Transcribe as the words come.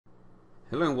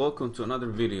Hello and welcome to another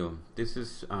video. This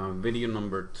is video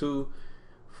number 2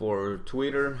 for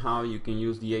Twitter, how you can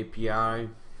use the API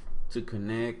to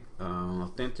connect,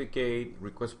 authenticate,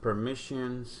 request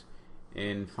permissions,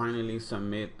 and finally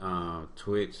submit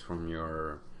tweets from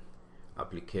your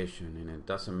application. And it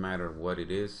doesn't matter what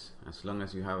it is, as long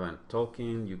as you have a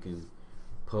token, you can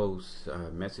post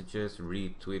messages,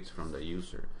 read tweets from the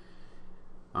user.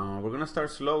 We're gonna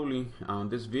start slowly.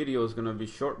 This video is gonna be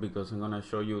short because I'm gonna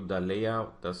show you the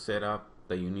layout, the setup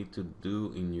that you need to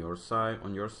do in your side,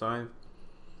 on your side.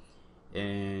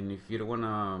 And if you don't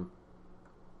wanna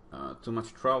too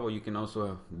much trouble, you can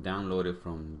also download it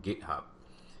from GitHub.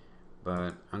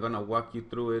 But I'm gonna walk you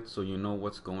through it so you know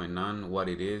what's going on, what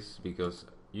it is, because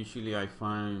usually I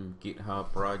find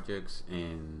GitHub projects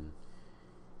and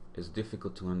it's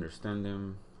difficult to understand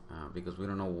them because we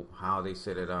don't know how they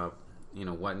set it up. You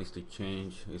know, what needs to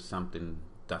change if something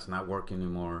does not work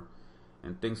anymore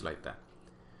and things like that.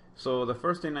 So the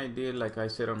first thing I did, like I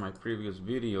said on my previous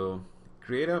video,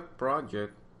 create a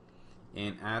project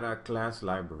and add a class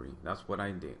library. That's what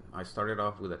I did. I started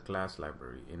off with a class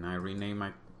library and I renamed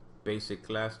my basic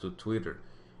class to Twitter.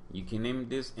 You can name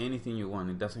this anything you want.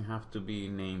 It doesn't have to be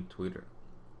named Twitter.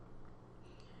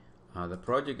 The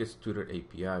project is Twitter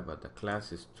API, but the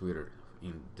class is Twitter.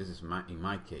 In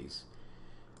my case.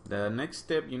 The next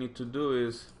step you need to do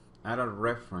is add a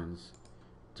reference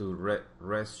to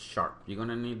RestSharp. You're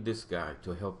gonna need this guy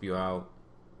to help you out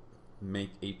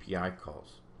make API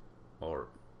calls or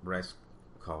REST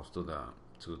calls to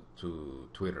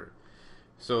Twitter.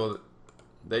 So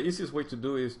the easiest way to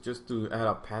do is just to add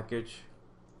a package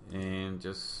and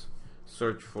just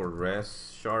search for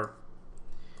RestSharp.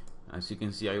 As you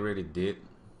can see, I already did.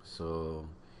 So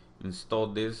install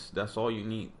this. That's all you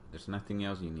need. There's nothing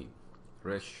else you need.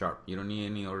 RestSharp. You don't need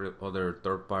any other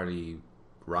third-party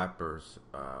wrappers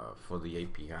for the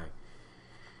API.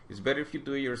 It's better if you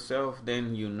do it yourself,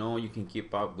 then you know you can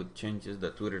keep up with changes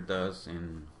that Twitter does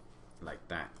and like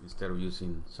that, instead of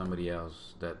using somebody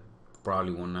else that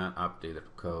probably will not update their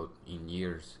code in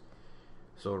years.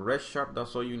 So RestSharp,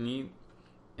 that's all you need,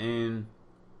 and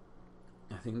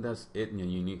I think that's it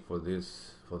you need for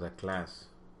that class.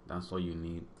 That's all you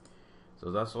need.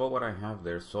 So that's all what I have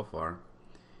there so far.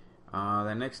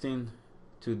 The next thing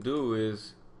to do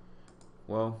is,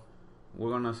 well,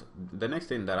 the next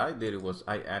thing that I did was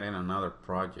I added another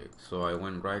project. So I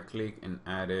went right click and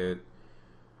added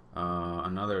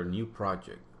another new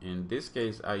project. In this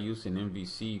case, I use an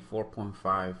MVC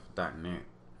 4.5.net.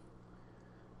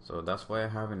 So that's why I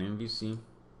have an MVC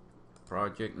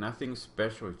project. Nothing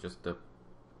special, it's just a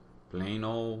plain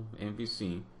old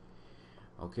MVC.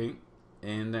 Okay,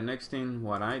 and the next thing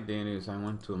what I did is I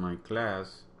went to my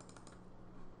class.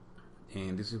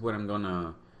 And this is what I'm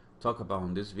gonna talk about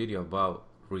in this video, about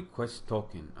request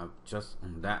token, just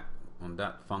on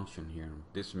that function here,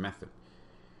 this method.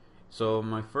 So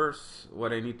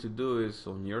what I need to do is,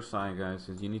 on your side guys,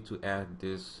 is you need to add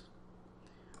this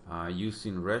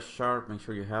using RestSharp. Make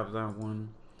sure you have that one.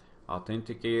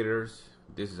 Authenticators,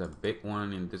 this is a big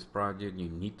one in this project. You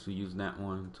need to use that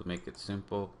one to make it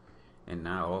simple and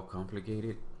not all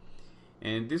complicated.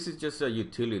 And this is just a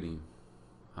utility.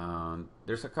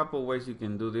 There's a couple ways you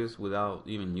can do this without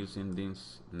even using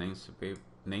this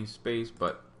namespace,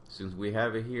 but since we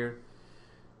have it here,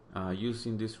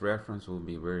 using this reference will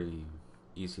be very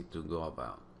easy to go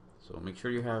about. So make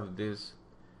sure you have this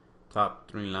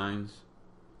top 3 lines.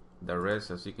 The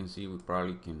rest, as you can see, we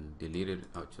probably can delete it.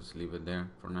 I'll just leave it there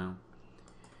for now.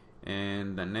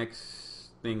 And the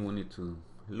next thing we need to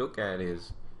look at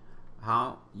is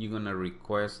how you're gonna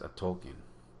request a token.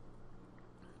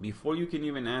 Before you can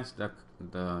even ask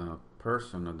the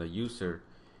person or the user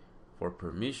for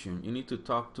permission, you need to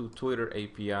talk to Twitter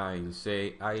API and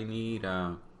say, I need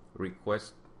a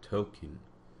request token.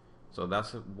 So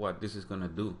that's what this is gonna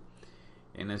do.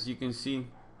 And as you can see,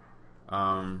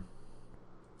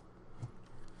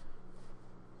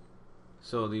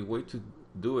 so the way to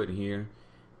do it here,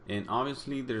 and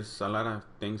obviously there's a lot of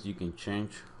things you can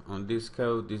change on this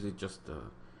code. This is just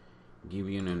give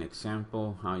you an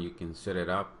example how you can set it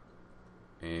up,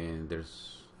 and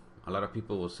there's a lot of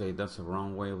people will say that's a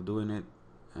wrong way of doing it,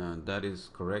 and that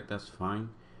is correct. That's fine,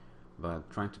 but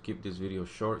trying to keep this video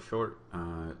short.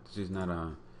 This is not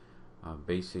a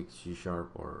basic C#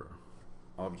 or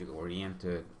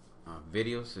object-oriented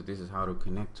video, so this is how to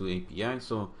connect to API.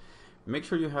 So make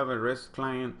sure you have a REST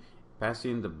client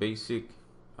passing the basic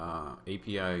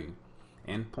API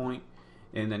endpoint.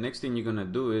 And the next thing you're gonna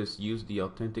do is use the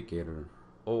authenticator,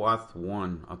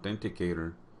 OAuth1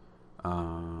 authenticator,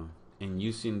 and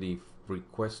using the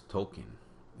request token.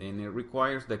 And it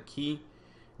requires the key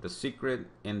the secret,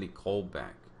 and the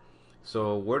callback.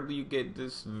 So where do you get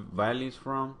these values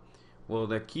from? Well,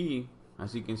 the key,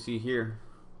 as you can see here,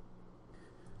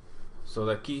 so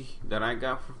the key that I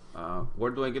got,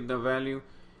 where do I get the value?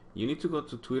 You need to go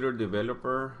to Twitter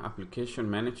Developer Application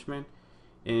Management,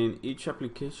 and each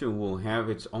application will have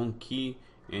its own key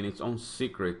and its own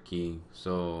secret key.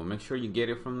 So make sure you get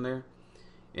it from there.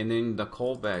 And then the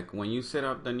callback, when you set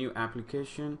up the new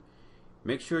application,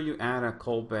 make sure you add a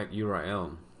callback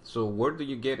URL. So where do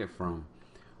you get it from?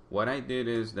 What I did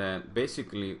is that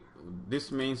basically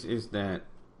this means is that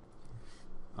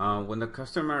when the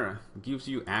customer gives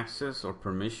you access or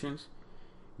permissions,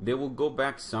 they will go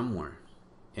back somewhere,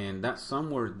 and that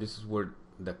somewhere, this is where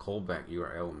the callback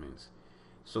URL means.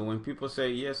 So when people say,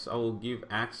 yes, I will give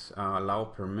allow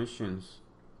permissions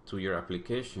to your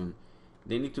application,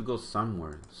 they need to go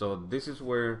somewhere. So this is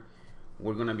where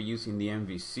we're going to be using the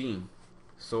MVC.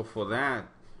 So for that,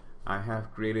 I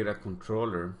have created a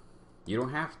controller. You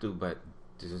don't have to, but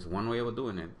this is one way of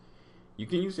doing it. You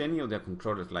can use any of the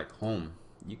controllers like home.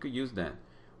 You could use that.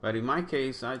 But in my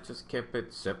case, I just kept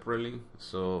it separately.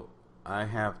 So I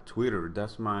have Twitter,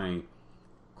 that's my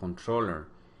controller.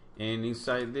 And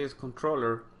inside this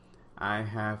controller, I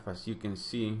have, as you can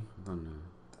see, I'm gonna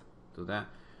do that.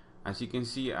 As you can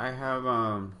see, I have,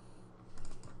 I'm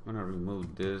gonna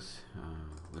remove this,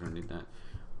 we don't need that.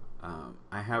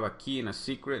 I have a key and a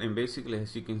secret, and basically,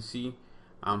 as you can see,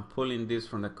 I'm pulling this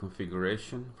from the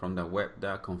configuration, from the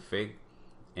web.config,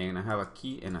 and I have a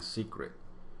key and a secret.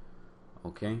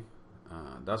 Okay,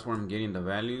 that's where I'm getting the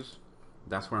values.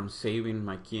 That's where I'm saving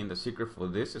my key and the secret for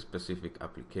this specific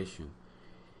application.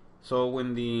 So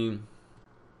when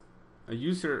a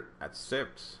user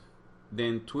accepts,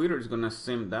 then Twitter is gonna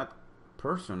send that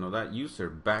person or that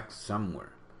user back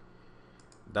somewhere.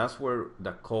 That's where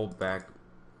the callback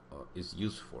is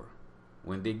used for.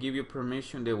 When they give you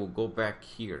permission, they will go back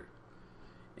here.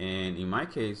 And in my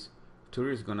case,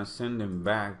 Twitter is gonna send them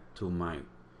back to my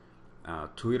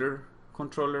Twitter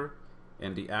controller,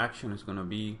 and the action is gonna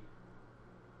be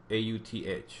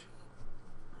auth,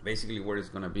 basically where it's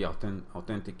gonna be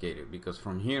authenticated, because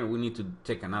from here we need to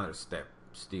take another step.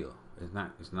 Still,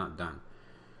 it's not done.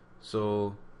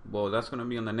 So, well, that's gonna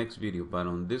be on the next video, but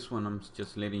on this one, I'm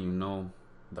just letting you know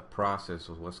the process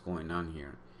of what's going on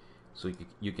here, so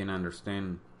you can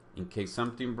understand. In case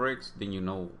something breaks, then you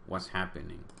know what's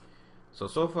happening. So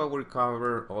far we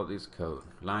cover all this code,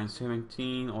 line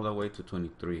 17 all the way to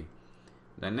 23.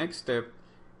 The next step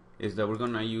is that we're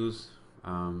gonna use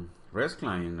REST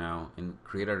client now and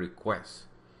create a request,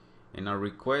 and our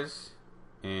request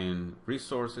and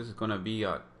resources is gonna be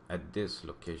at this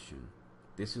location.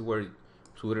 This is where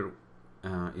Twitter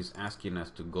is asking us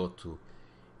to go to,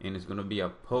 and it's gonna be a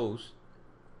post.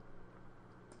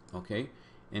 Okay,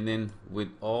 and then with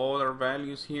all our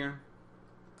values here,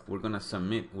 we're gonna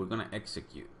submit, we're gonna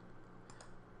execute.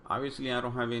 Obviously I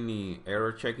don't have any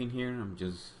error checking here, I'm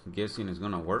just guessing it's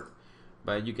gonna work,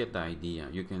 but you get the idea.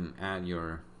 You can add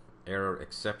your error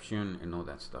exception and all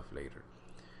that stuff later.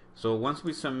 So once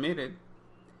we submit it,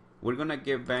 we're gonna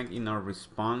get back in our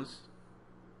response.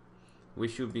 We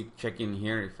should be checking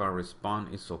here if our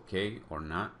response is okay or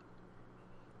not,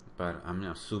 but I'm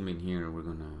assuming here we're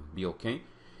gonna be okay.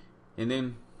 And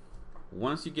then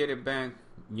once you get it back,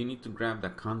 you need to grab the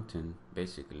content.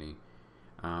 Basically,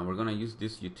 we're gonna use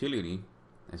this utility.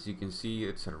 As you can see,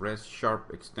 it's a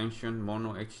RestSharp extension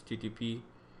mono HTTP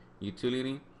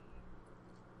utility.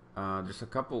 There's a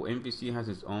couple. MVC has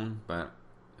its own, but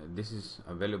this is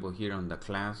available here on the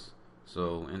class,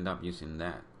 so end up using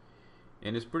that.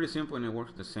 And it's pretty simple and it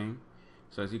works the same.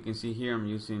 So as you can see here, I'm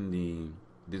using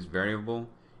this variable,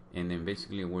 and then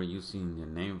basically we're using the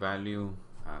name value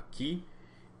key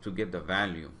to get the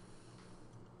value.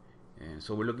 And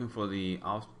so we're looking for the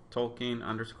auth token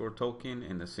underscore token,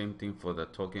 and the same thing for the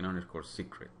token underscore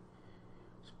secret.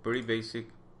 It's pretty basic.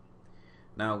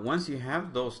 Now once you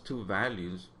have those two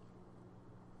values,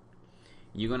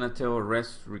 you're gonna tell a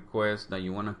REST request that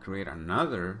you want to create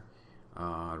another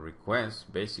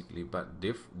request, basically, but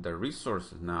the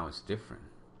resources now is different.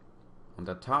 On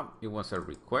the top it was a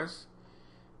request.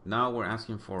 Now we're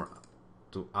asking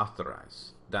to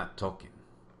authorize that token.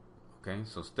 Okay,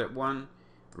 so step one,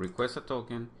 request a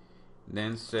token,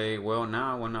 then say, well,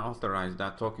 now I want to authorize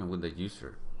that token with the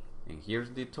user, and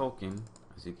here's the token,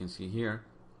 as you can see here.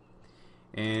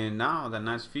 And now the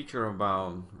nice feature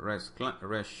about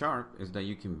RestSharp is that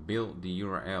you can build the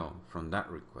URL from that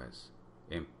request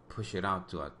and push it out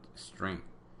to a string.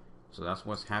 So that's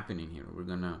what's happening here. We're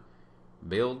gonna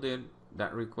build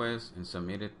that request and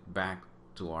submit it back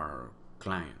to our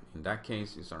client. In that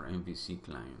case, it's our MVC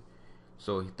client.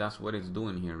 So that's what it's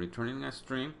doing here, returning a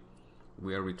string.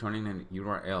 We are returning an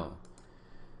URL.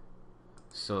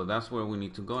 So that's where we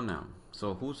need to go now.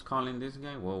 So who's calling this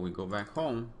guy? Well, we go back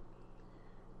home,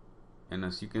 and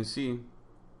as you can see,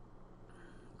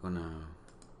 I'm gonna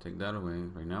take that away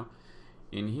right now.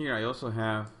 In here I also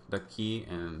have the key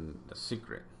and the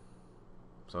secret,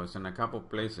 so it's in a couple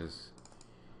places.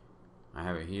 I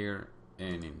have it here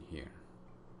and in here.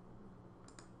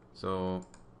 So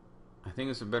I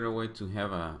think it's a better way to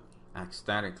have a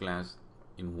static class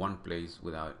in one place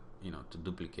without, to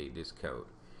duplicate this code.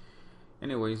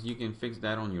 Anyways, you can fix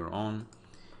that on your own,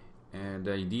 and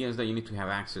the idea is that you need to have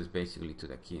access basically to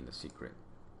the key and the secret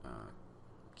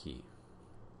key.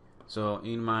 So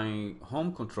in my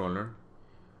home controller,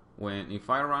 if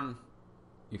I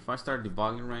start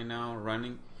debugging right now,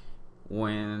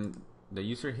 when the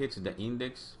user hits the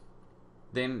index,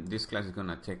 then this class is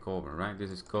gonna take over, right?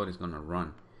 This code is gonna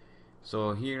run.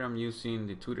 So here I'm using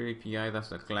the Twitter API, that's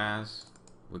the class.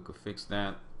 We could fix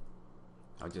that.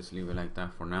 I'll just leave it like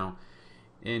that for now.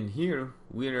 And here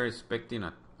we are expecting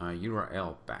a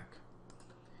URL back.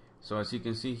 So as you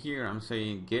can see here, I'm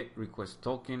saying get request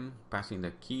token, passing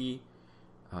the key,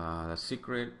 the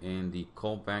secret, and the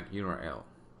callback URL.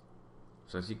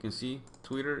 So as you can see,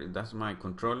 Twitter, that's my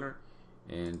controller,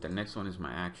 and the next one is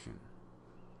my action.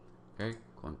 Okay,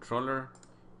 controller,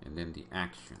 and then the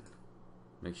action.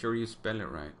 Make sure you spell it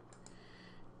right.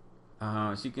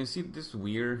 As you can see, this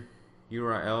weird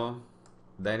URL,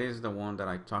 that is the one that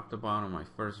I talked about on my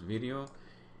first video.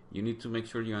 You need to make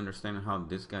sure you understand how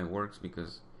this guy works,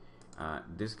 because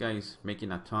this guy is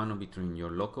making a tunnel between your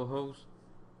localhost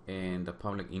and the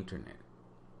public internet.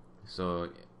 So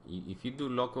if you do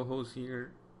localhost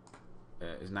here,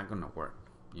 it's not gonna work.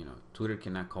 Twitter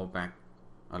cannot call back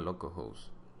a localhost.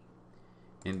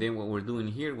 And then what we're doing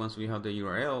here, once we have the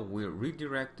URL, we're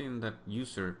redirecting that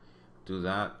user to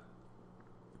that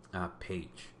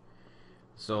page.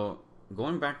 So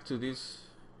going back to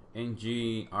this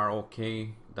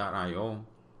ngrok.io,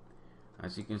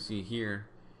 as you can see here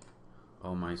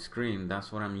on my screen,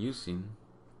 that's what I'm using.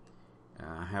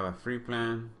 I have a free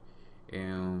plan,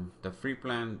 and the free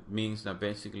plan means that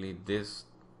basically this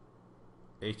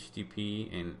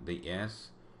HTTP and the S,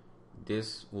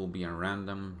 this will be a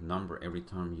random number every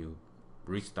time you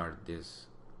restart this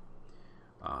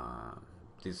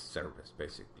service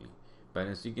basically. But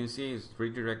as you can see, it's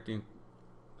redirecting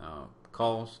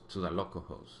calls to the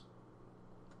localhost.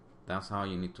 That's how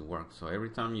you need to work. So every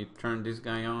time you turn this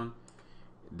guy on,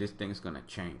 this thing is gonna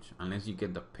change unless you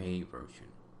get the pay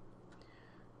version.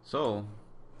 So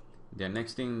the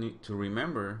next thing to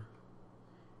remember,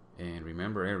 and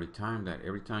remember every time, that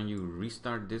every time you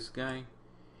restart this guy,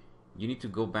 you need to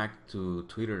go back to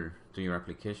Twitter, to your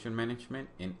application management,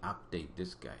 and update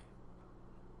this guy.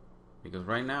 Because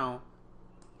right now,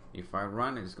 if I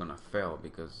run it, it's gonna fail,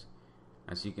 because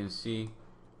as you can see,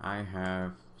 I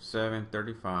have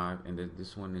 735 and then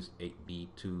this one is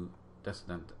 8B2. That's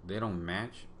not, they don't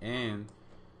match, and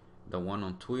the one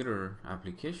on Twitter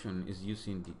application is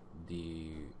using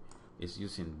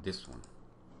using this one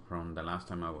from the last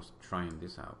time I was trying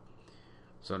this out.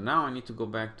 So now I need to go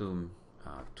back to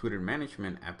Twitter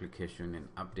management application and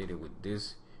update it with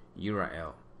this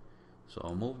URL. So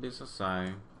I'll move this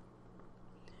aside.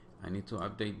 I need to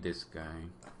update this guy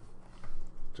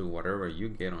to whatever you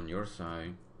get on your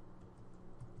side.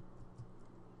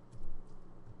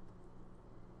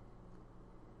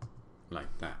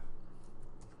 Like that.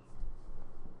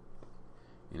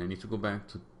 And I need to go back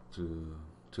to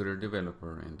Twitter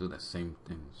developer and do the same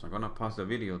thing. So I'm gonna pause the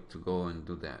video to go and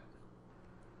do that.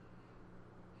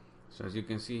 So as you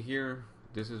can see here,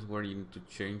 this is where you need to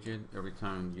change it every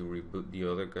time you reboot the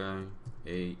other guy.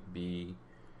 AB2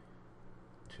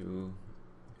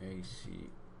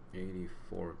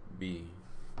 AC84B.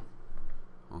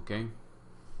 Okay,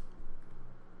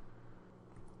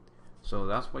 so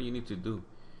that's what you need to do.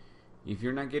 If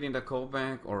you're not getting the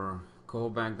callback, or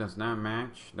callback does not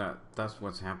match, that's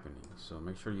what's happening. So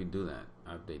make sure you do that.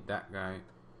 Update that guy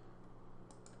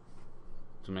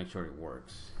to make sure it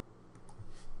works.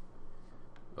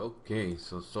 Okay,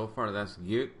 so far that's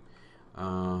good.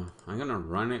 I'm gonna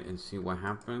run it and see what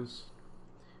happens,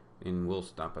 and we'll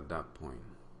stop at that point.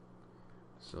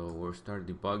 So we'll start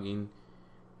debugging.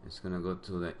 It's gonna go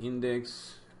to the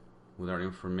index with our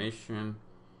information,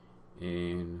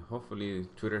 and hopefully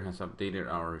Twitter has updated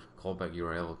our callback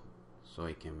URL so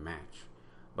it can match.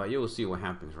 But you will see what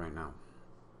happens right now.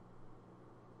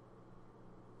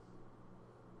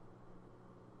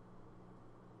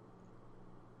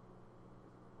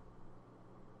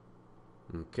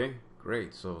 Okay,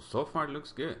 great. So far it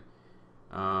looks good.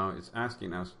 It's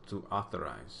asking us to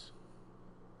authorize.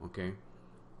 okay,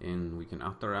 and we can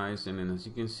authorize. And then as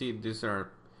you can see, these are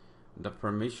the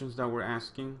permissions that we're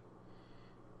asking.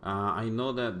 I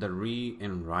know that the read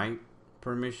and write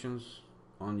permissions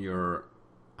on your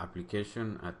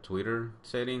application at Twitter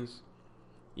settings,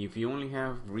 if you only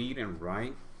have read and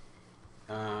write,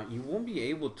 you won't be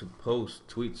able to post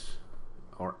tweets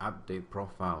or update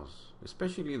profiles,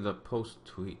 especially the post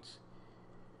tweets.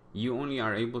 You only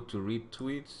are able to read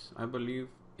tweets, I believe,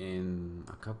 and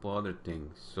a couple other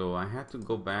things. So I had to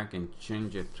go back and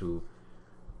change it to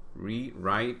read,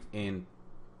 write, and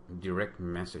direct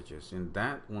messages, and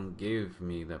that one gave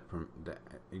me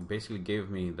it basically gave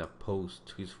me the post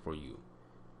tweets for you,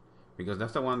 because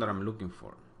that's the one that I'm looking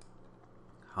for.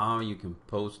 How you can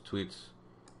post tweets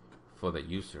for the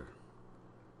user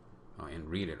and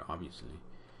read it, obviously.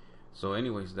 So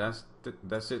anyways, that's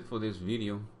it for this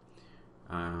video.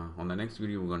 On the next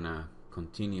video, we're gonna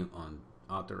continue on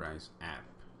authorize app.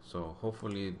 So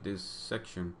hopefully this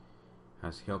section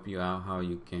has helped you out how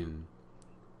you can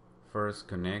first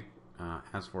connect,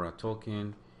 ask for a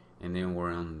token, and then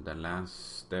we're on the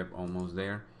last step, almost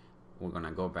there. We're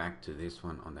gonna go back to this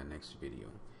one on the next video.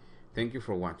 Thank you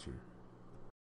for watching.